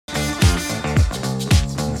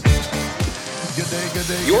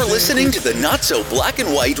You're listening to the Not So Black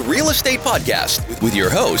and White Real Estate Podcast with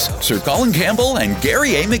your hosts, Sir Colin Campbell and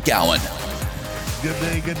Gary A. McGowan. Good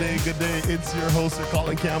day. It's your host, Sir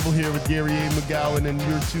Colin Campbell, here with Gary A. McGowan, and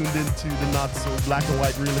you're tuned into the Not So Black and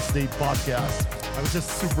White Real Estate Podcast. I was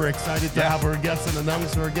just super excited to have our guests and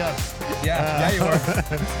announce our guests. Yeah, you are.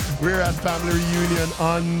 We're at Family Reunion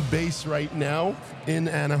on base right now in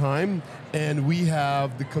Anaheim, and we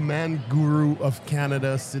have the command guru of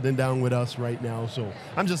Canada sitting down with us right now. So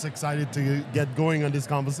I'm just excited to get going on this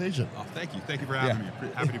conversation. Oh, thank you for having me.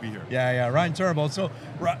 Happy to be here. Yeah, Ryan Turnbull. So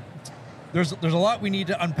there's a lot we need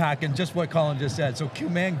to unpack in just what Colin just said. So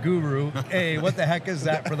Command Guru, hey, what the heck is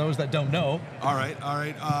that for those that don't know? All right.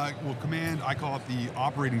 Well, Command, I call it the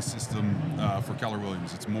operating system for Keller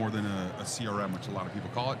Williams. It's more than a CRM, which a lot of people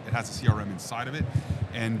call it. It has a CRM inside of it,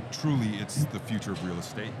 and truly, it's the future of real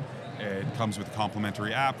estate. It comes with a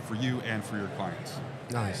complimentary app for you and for your clients.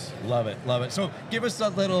 Nice. Love it. So give us a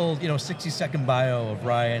little, 60-second bio of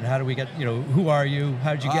Ryan. How do we get, who are you?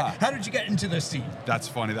 How did you get into this seat? That's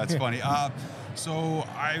funny. So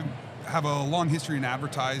I have a long history in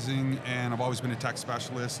advertising, and I've always been a tech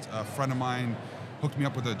specialist. A friend of mine hooked me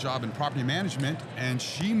up with a job in property management, and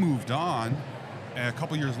she moved on. And a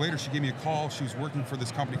couple years later, she gave me a call. She was working for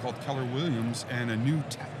this company called Keller Williams, and a new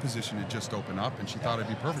tech position had just opened up, and she thought I'd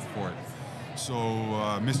be perfect for it. So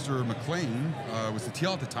Mr. McLean was the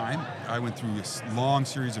TL at the time. I went through a long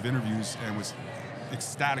series of interviews and was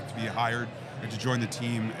ecstatic to be hired and to join the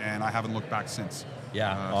team, and I haven't looked back since.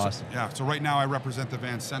 Yeah, awesome. So right now I represent the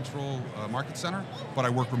Van Central Market Center, but I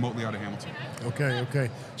work remotely out of Hamilton. Okay.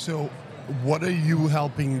 So what are you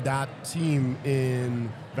helping that team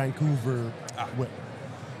in Vancouver with?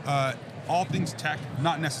 All things tech,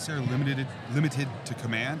 not necessarily limited to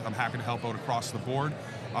Command. I'm happy to help out across the board.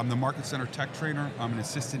 I'm the Market Center Tech Trainer, I'm an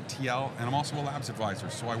Assistant TL, and I'm also a Labs Advisor.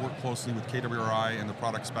 So I work closely with KWRI and the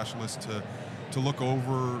product specialist to look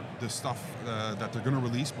over the stuff that they're going to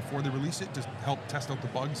release before they release it, to help test out the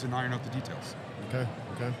bugs and iron out the details. Okay.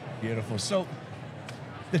 Beautiful. So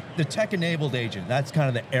the tech-enabled agent, that's kind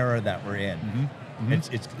of the era that we're in. Mm-hmm.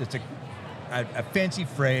 It's a fancy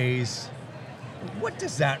phrase. What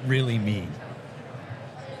does that really mean?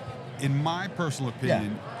 In my personal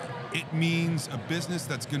opinion, it means a business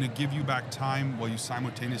that's going to give you back time while you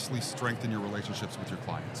simultaneously strengthen your relationships with your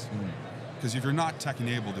clients. Because if you're not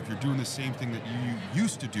tech-enabled, if you're doing the same thing that you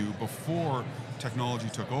used to do before technology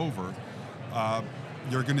took over,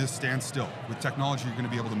 you're going to stand still. With technology, you're going to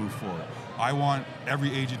be able to move forward. I want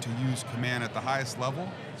every agent to use Command at the highest level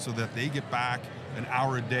so that they get back an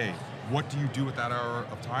hour a day. What do you do with that hour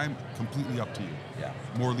of time? Completely up to you. Yeah.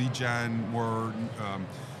 More lead gen, more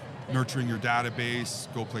nurturing your database,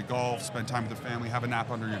 go play golf, spend time with the family, have a nap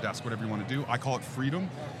under your desk, whatever you want to do. I call it freedom.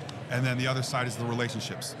 And then the other side is the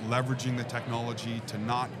relationships, leveraging the technology to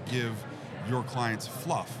not give your clients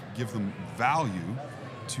fluff, give them value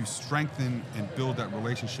to strengthen and build that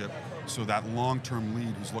relationship, so that long-term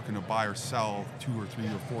lead who's looking to buy or sell 2 or 3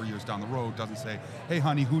 or 4 years down the road doesn't say, hey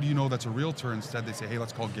honey, who do you know that's a realtor? Instead they say, hey,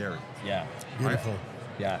 let's call Gary. Yeah. Beautiful. Right?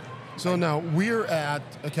 Yeah. So now we're at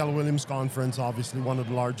a Keller Williams conference, obviously one of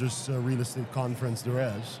the largest real estate conference there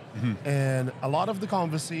is. Mm-hmm. And a lot of the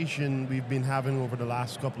conversation we've been having over the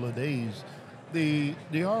last couple of days, they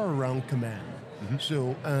are around Command. Mm-hmm.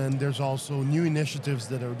 So, and there's also new initiatives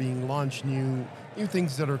that are being launched, new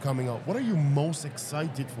things that are coming out. What are you most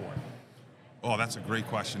excited for? Oh, that's a great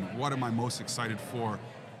question. What am I most excited for?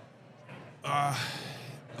 A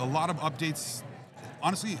lot of updates.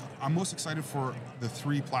 Honestly, I'm most excited for the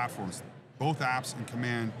 3 platforms, both apps and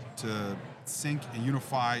Command, to sync and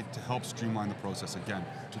unify to help streamline the process again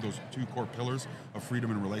to those 2 core pillars of freedom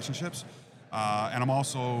and relationships. And I'm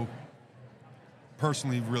also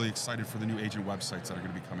personally really excited for the new agent websites that are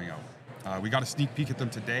going to be coming out. We got a sneak peek at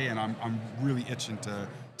them today, and I'm really itching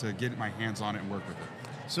to get my hands on it and work with it.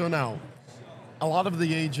 So now, a lot of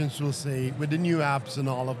the agents will say, with the new apps and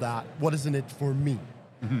all of that, what is in it for me?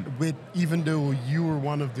 Mm-hmm. Even though you were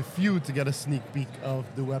one of the few to get a sneak peek of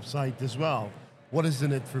the website as well, what is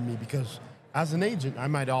in it for me? Because as an agent, I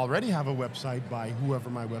might already have a website by whoever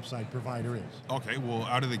my website provider is. Okay, well,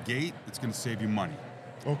 out of the gate, it's going to save you money.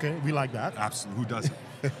 Okay, we like that. Absolutely, who doesn't?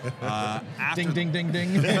 Ding.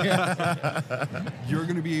 You're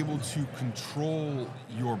going to be able to control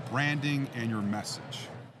your branding and your message.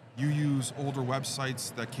 You use older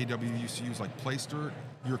websites that KW used to use, like Playster.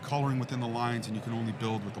 You're coloring within the lines, and you can only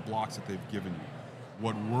build with the blocks that they've given you.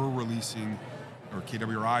 What we're releasing, or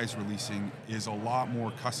KWRI is releasing, is a lot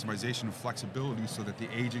more customization and flexibility so that the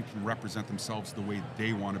agent can represent themselves the way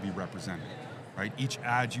they want to be represented. Right? Each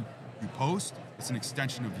ad you post, it's an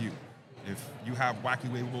extension of you. If you have wacky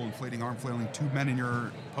wavable, inflating, arm flailing, tube men in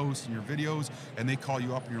your posts and your videos, and they call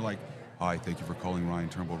you up and you're like, hi, thank you for calling Ryan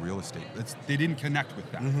Turnbull Real Estate. They didn't connect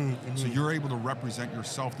with that. So you're able to represent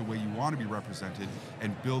yourself the way you want to be represented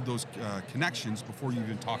and build those connections before you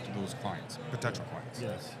even talk to those clients, potential clients.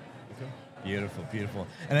 Yes. Okay. Beautiful, beautiful.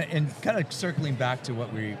 And kind of circling back to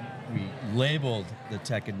what we labeled the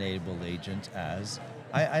tech-enabled agent as,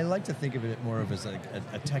 I like to think of it more of as like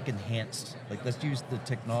a tech-enhanced, like let's use the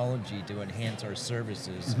technology to enhance our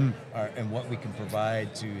services and what we can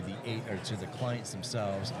provide to the clients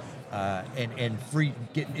themselves, and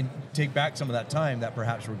take back some of that time that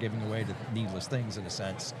perhaps we're giving away to needless things in a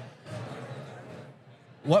sense.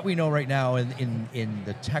 What we know right now in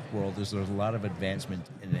the tech world is there's a lot of advancement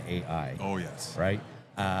in AI. Oh, yes. Right?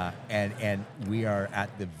 And we are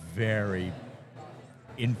at the very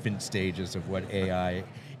infant stages of what AI,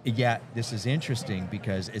 yet this is interesting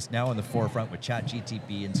because it's now on the forefront with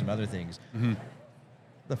ChatGPT and some other things.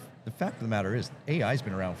 The fact of the matter is AI's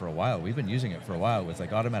been around for a while. We've been using it for a while with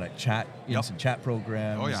like automatic chat, instant chat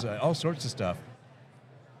programs, all sorts of stuff.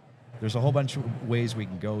 There's a whole bunch of ways we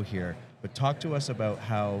can go here, but talk to us about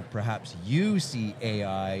how perhaps you see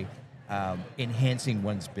AI enhancing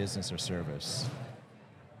one's business or service.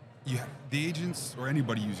 Yeah, the agents or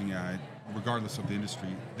anybody using AI, regardless of the industry,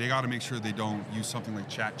 they got to make sure they don't use something like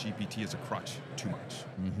ChatGPT as a crutch too much.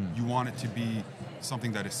 You want it to be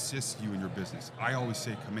something that assists you in your business. I always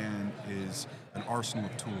say Command is an arsenal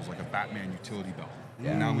of tools, like a Batman utility belt.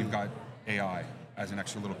 Yeah. And now we've got AI as an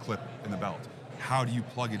extra little clip in the belt. How do you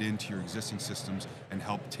plug it into your existing systems and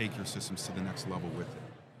help take your systems to the next level with it,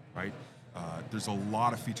 right? There's a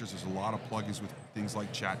lot of features, there's a lot of plugins with things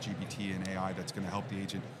like ChatGPT and AI that's going to help the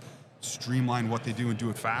agent streamline what they do and do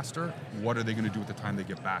it faster. What are they going to do at the time they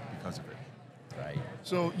get back because of it? Right.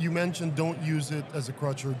 So you mentioned don't use it as a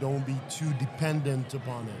crutch or don't be too dependent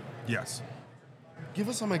upon it. Yes. Give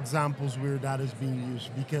us some examples where that is being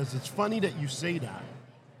used, because it's funny that you say that.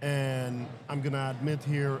 And I'm going to admit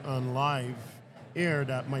here on live air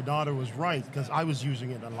that my daughter was right, because I was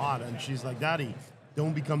using it a lot. And she's like, Daddy,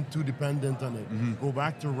 don't become too dependent on it. Go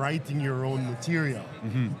back to writing your own material.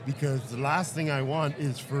 Because the last thing I want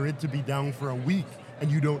is for it to be down for a week and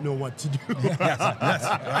you don't know what to do. Yes,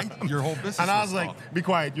 right? Your whole business. And I was like, be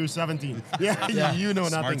quiet, you're 17. Yeah, you know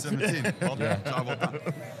Smart nothing. 17. Well done. Job well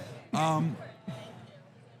done.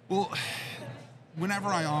 Well, whenever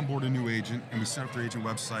I onboard a new agent and we set up their agent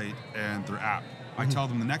website and their app, I tell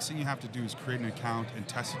them the next thing you have to do is create an account and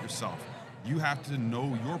test it yourself. You have to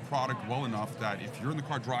know your product well enough that if you're in the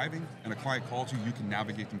car driving and a client calls you, you can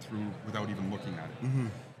navigate them through without even looking at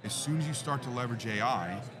it. As soon as you start to leverage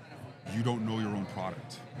AI, you don't know your own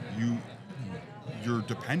product. You're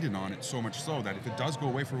dependent on it so much so that if it does go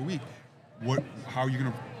away for a week, how are you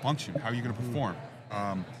going to function? How are you going to perform?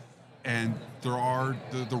 And there are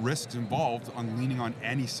the risks involved on leaning on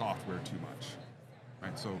any software too much,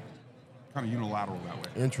 right? So kind of unilateral that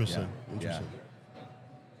way. Interesting. Yeah.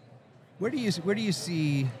 Where do you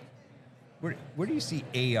see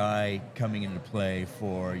AI coming into play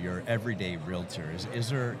for your everyday realtor? Is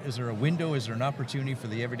there a window? Is there an opportunity for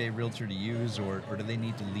the everyday realtor to use, or do they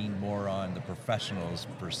need to lean more on the professionals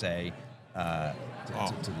per se to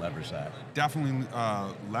leverage that? Definitely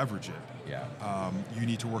leverage it. Yeah. You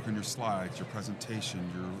need to work on your slides, your presentation,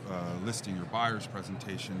 your listing, your buyer's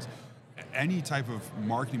presentations, any type of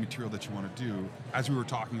marketing material that you want to do. As we were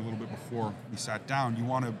talking a little bit before we sat down, you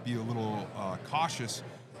want to be a little cautious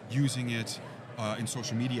using it in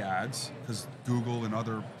social media ads, because Google and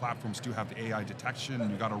other platforms do have the AI detection, and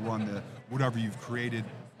you got to run whatever you've created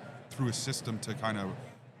through a system to kind of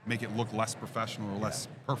make it look less professional or less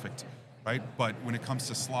perfect, right? But when it comes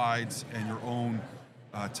to slides and your own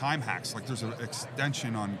time hacks, like there's an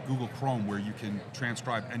extension on Google Chrome where you can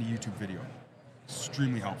transcribe any YouTube video.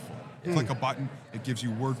 Extremely helpful. Click a button, it gives you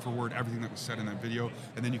word for word everything that was said in that video,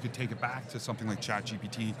 and then you could take it back to something like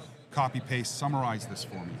ChatGPT, copy, paste, summarize this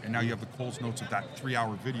for me, and now you have the Coles notes of that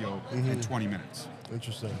 3-hour video in 20 minutes.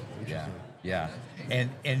 Interesting. Yeah.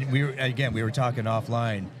 And we were talking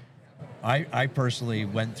offline. I personally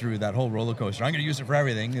went through that whole roller coaster. I'm going to use it for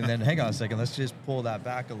everything, and then hang on a second, let's just pull that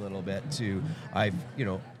back a little bit to I've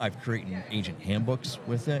created agent handbooks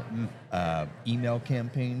with it, email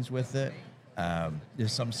campaigns with it.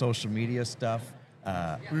 There's some social media stuff.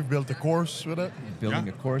 We've built a course with it. Building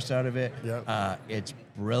a course out of it. Yeah. It's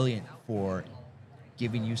brilliant for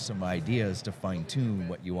giving you some ideas to fine tune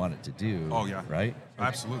what you want it to do. Oh yeah. Right?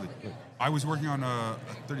 Absolutely. I was working on a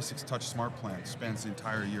 36 touch smart plan, spans the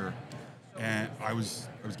entire year, and I was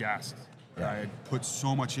gassed. Yeah. I had put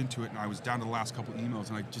so much into it, and I was down to the last couple emails,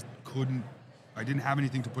 and I just couldn't I didn't have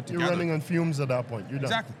anything to put You're together. running on fumes at that point. You're done.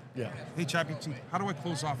 Exactly. Yeah. Hey, ChatGPT, how do I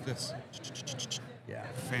close off this? Yeah.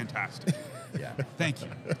 Fantastic. Yeah. Thank you.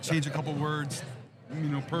 Change a couple words,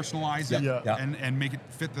 personalize it, Yeah. and make it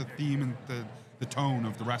fit the theme and the tone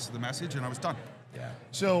of the rest of the message, and I was done. Yeah.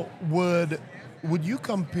 So would you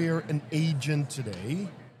compare an agent today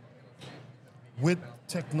with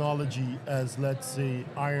technology as, let's say,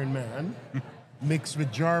 Iron Man mixed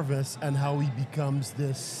with Jarvis, and how he becomes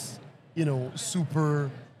this,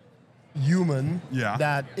 super human Yeah.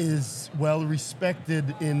 that is well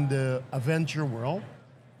respected in the adventure world?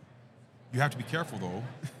 You have to be careful, though.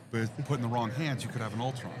 But put in the wrong hands, you could have an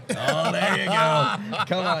Ultron. Oh, there you go.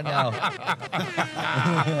 Come on now.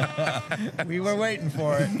 We were waiting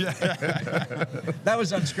for it. That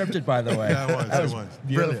was unscripted, by the way. Yeah, it was. That was It was.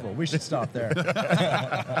 beautiful. Brilliant. We should stop there.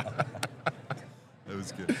 That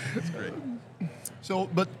was good. That's great. So,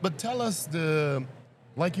 but tell us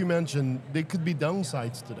like you mentioned, there could be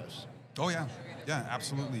downsides to this. Oh, yeah. Yeah,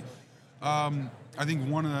 absolutely. I think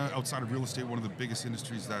outside of real estate, one of the biggest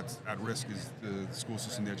industries that's at risk is the school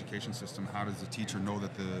system, the education system. How does the teacher know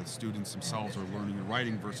that the students themselves are learning and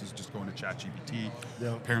writing versus just going to ChatGPT?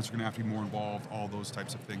 Yeah. Parents are going to have to be more involved, all those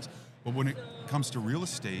types of things. But when it comes to real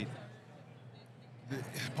estate, the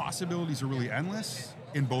possibilities are really endless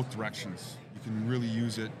in both directions. You can really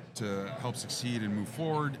use it to help succeed and move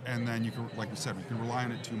forward, and then you can, like we said, you can rely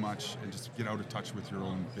on it too much and just get out of touch with your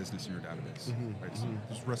own business and your database. Right? So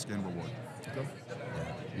just risk and reward.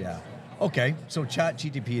 Yeah. Okay, so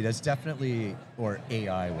ChatGPT, that's definitely, or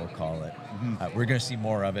AI we'll call it. We're going to see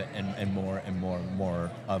more of it and more and more and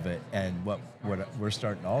more of it. And what we're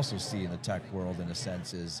starting to also see in the tech world, in a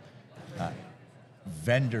sense, is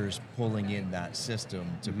vendors pulling in that system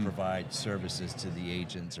to provide services to the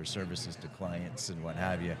agents or services to clients and what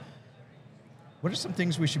have you. What are some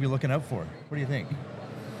things we should be looking out for? What do you think?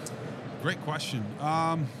 Great question.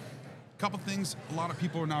 Couple things. A lot of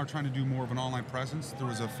people are now trying to do more of an online presence. There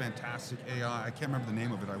was a fantastic AI. I can't remember the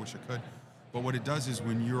name of it. I wish I could. But what it does is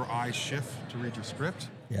when your eyes shift to read your script,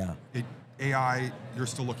 AI, you're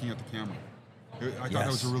still looking at the camera. I thought that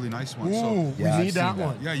was a really nice one. Ooh, Yeah, we I've need that seen that.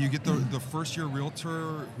 one. Yeah, you get the first-year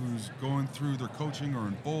realtor who's going through their coaching or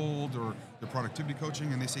in Bold or their productivity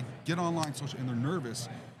coaching, and they say, get online social, and they're nervous.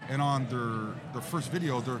 And on their first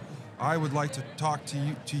video, I would like to talk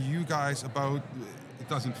to you guys about, it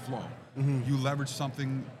doesn't flow. You leverage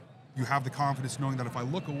something, you have the confidence knowing that if I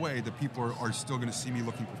look away, the people are still going to see me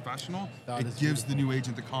looking professional. That It is gives the new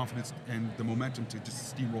agent the confidence and the momentum to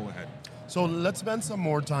just steamroll ahead. So let's spend some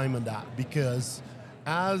more time on that, because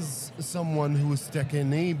as someone who is tech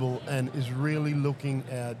enabled and is really looking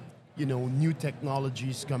at new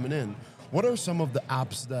technologies coming in, what are some of the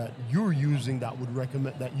apps that you're using that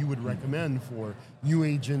you would recommend for new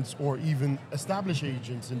agents or even established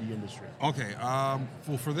agents in the industry? Okay,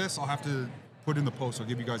 well for this I'll have to put in the post. I'll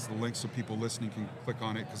give you guys the link so people listening can click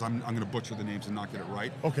on it, because I'm going to butcher the names and not get it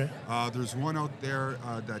right. Okay. There's one out there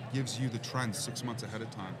that gives you the trends 6 months ahead of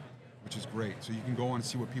time, which is great. So you can go on and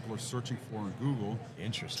see what people are searching for in Google,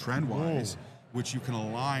 Interesting. trend-wise, which you can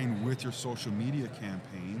align with your social media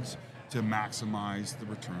campaigns to maximize the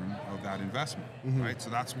return of that investment, right? So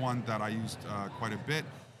that's one that I used quite a bit.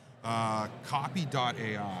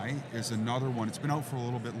 Copy.ai is another one. It's been out for a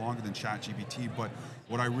little bit longer than ChatGPT, but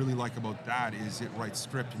what I really like about that is it writes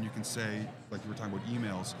script, and you can say, like you were talking about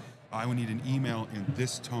emails, I would need an email in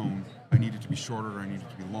this tone. I need it to be shorter, or I need it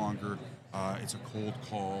to be longer. It's a cold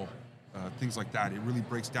call, things like that. It really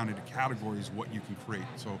breaks down into categories what you can create.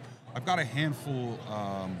 So I've got a handful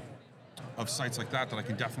of sites like that I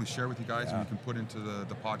can definitely share with you guys, and we can put into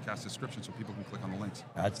the podcast description so people can click on the links.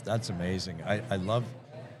 That's amazing. I love,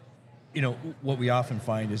 what we often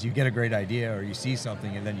find is you get a great idea or you see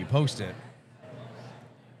something and then you post it.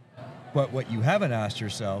 But what you haven't asked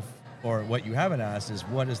yourself, or what you haven't asked, is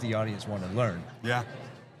what does the audience want to learn, Yeah.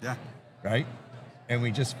 right? And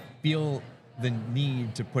we just feel the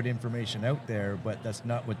need to put information out there, but that's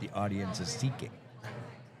not what the audience is seeking.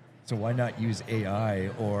 So why not use AI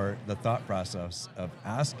or the thought process of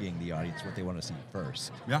asking the audience what they want to see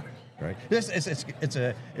first? Yeah. Right.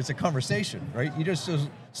 It's a conversation, right? You just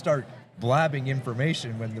start blabbing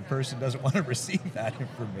information when the person doesn't want to receive that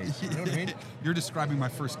information. You know what I mean? You're describing my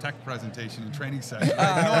first tech presentation and training session. I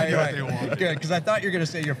have no idea what they want. Good, because I thought you were going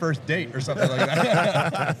to say your first date or something like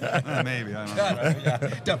that. Maybe, I don't know. Yeah,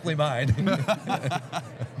 definitely mine.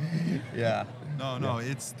 Yeah. No,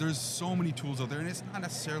 there's so many tools out there, and it's not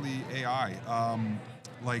necessarily AI.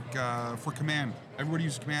 For Command, everybody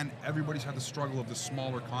uses Command. Everybody's had the struggle of the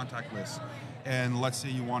smaller contact list, and let's say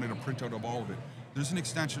you wanted a printout of all of it. There's an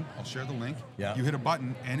extension. I'll share the link. Yeah. You hit a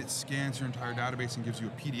button, and it scans your entire database and gives you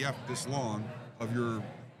a PDF this long of your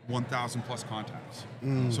 1,000 plus contacts.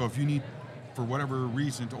 So if you need, for whatever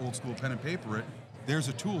reason, to old school pen and paper it, there's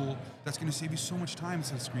a tool that's going to save you so much time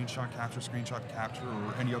instead of screenshot capture,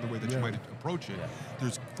 or any other way that you might approach it.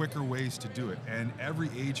 There's quicker ways to do it, and every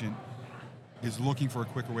agent is looking for a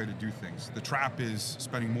quicker way to do things. The trap is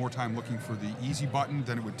spending more time looking for the easy button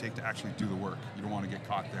than it would take to actually do the work. You don't want to get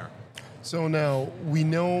caught there. So now we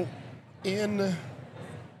know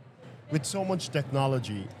with so much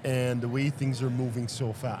technology and the way things are moving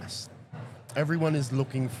so fast, everyone is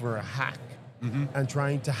looking for a hack and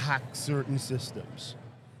trying to hack certain systems.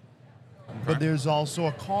 But there's also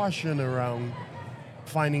a caution around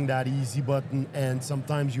finding that easy button, and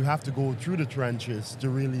sometimes you have to go through the trenches to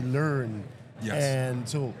really learn. Yes. And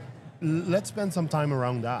so let's spend some time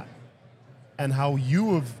around that and how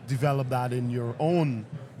you have developed that in your own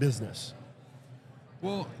business.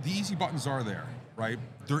 Well, the easy buttons are there, right?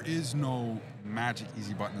 There is no magic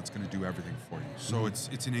easy button that's going to do everything for you. So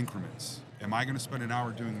it's in increments. Am I going to spend an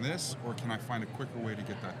hour doing this, or can I find a quicker way to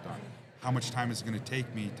get that done? How much time is it going to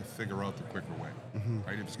take me to figure out the quicker way,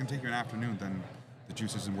 right? If it's going to take you an afternoon, then the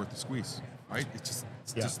juice isn't worth the squeeze, right? It's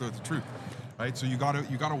just the truth, right? So you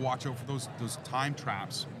gotta watch out for those time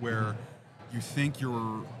traps where you think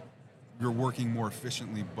you're working more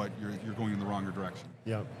efficiently, but you're going in the wrong direction.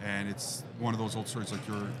 Yeah. And it's one of those old stories, like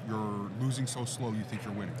you're losing so slow you think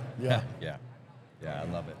you're winning. Yeah. Yeah. I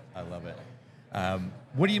love it.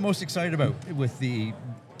 What are you most excited about with the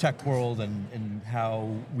tech world and how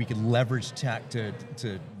we can leverage tech to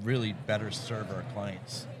really better serve our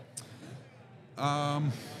clients?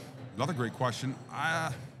 Another great question.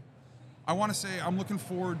 I want to say I'm looking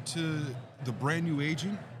forward to the brand new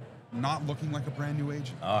agent not looking like a brand new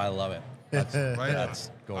agent. Oh, I love it. That's, Right? that's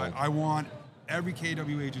gold. I want every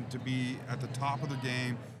KW agent to be at the top of their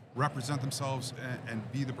game, represent themselves,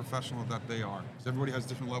 and be the professional that they are. Because everybody has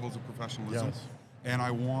different levels of professionalism. Yes. And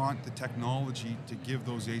I want the technology to give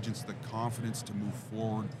those agents the confidence to move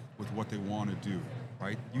forward with what they want to do,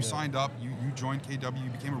 right? You signed up, you joined KW,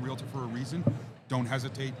 you became a realtor for a reason. Don't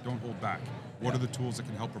hesitate, don't hold back. What are the tools that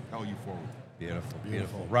can help propel you forward?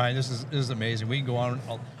 Beautiful. Ryan, this is amazing. We can go on.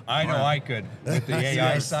 I know I could with the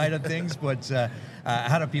AI side of things, but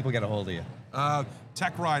how do people get a hold of you?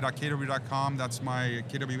 Techride.kw.com. That's my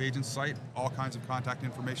KW agent site. All kinds of contact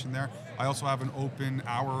information there. I also have an open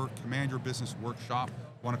hour Command Your Business workshop,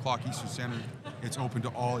 1 o'clock Eastern Standard. It's open to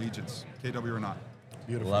all agents, KW or not.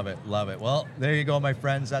 Beautiful. Love it. Well, there you go, my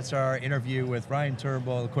friends. That's our interview with Ryan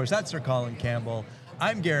Turnbull. Of course, that's Sir Colin Campbell.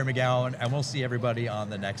 I'm Gary McGowan, and we'll see everybody on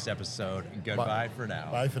the next episode. Goodbye for now.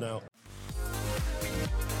 Bye for now.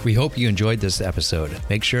 We hope you enjoyed this episode.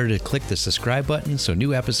 Make sure to click the subscribe button so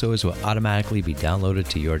new episodes will automatically be downloaded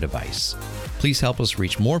to your device. Please help us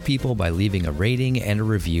reach more people by leaving a rating and a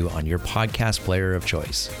review on your podcast player of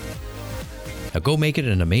choice. Now go make it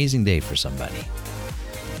an amazing day for somebody.